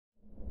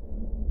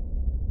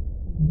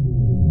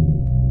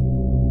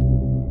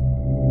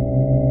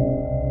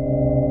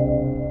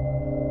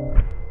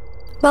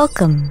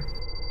Welcome.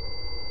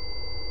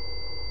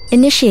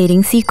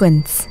 Initiating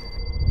sequence.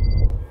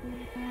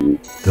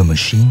 The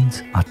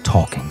machines are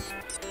talking,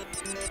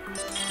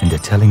 and they're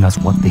telling us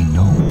what they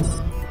know.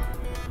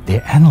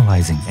 They're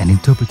analyzing and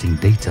interpreting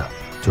data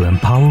to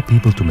empower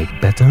people to make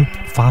better,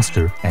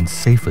 faster, and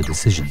safer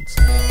decisions.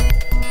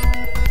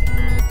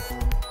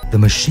 The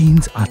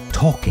machines are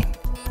talking,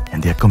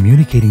 and they're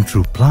communicating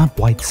through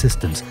plant-wide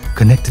systems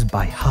connected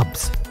by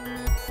hubs.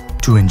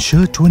 To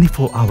ensure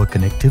 24-hour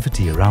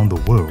connectivity around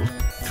the world,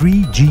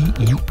 3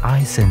 GE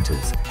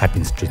iCenters have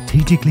been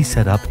strategically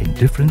set up in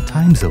different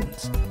time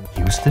zones: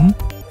 Houston,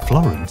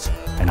 Florence,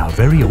 and our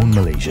very own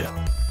Malaysia.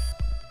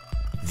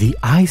 The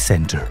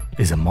iCenter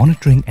is a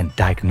monitoring and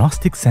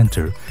diagnostic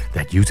center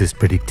that uses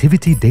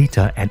predictivity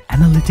data and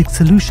analytic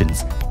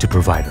solutions to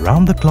provide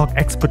round-the-clock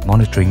expert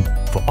monitoring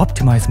for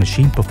optimized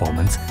machine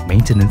performance,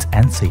 maintenance,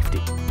 and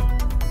safety.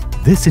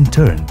 This in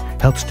turn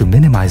helps to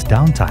minimize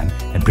downtime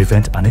and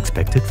prevent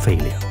unexpected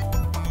failure.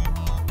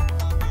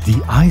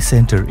 The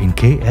iCenter in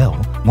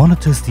KL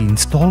monitors the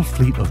installed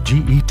fleet of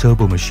GE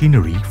turbo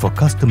machinery for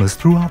customers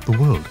throughout the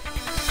world.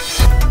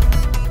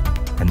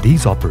 And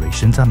these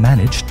operations are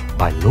managed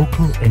by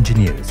local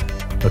engineers,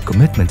 a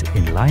commitment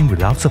in line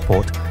with our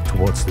support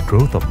towards the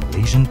growth of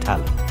Malaysian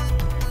talent.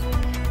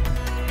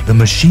 The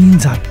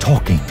machines are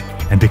talking,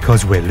 and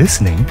because we're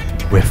listening,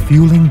 we're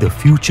fueling the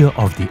future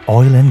of the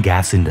oil and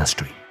gas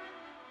industry.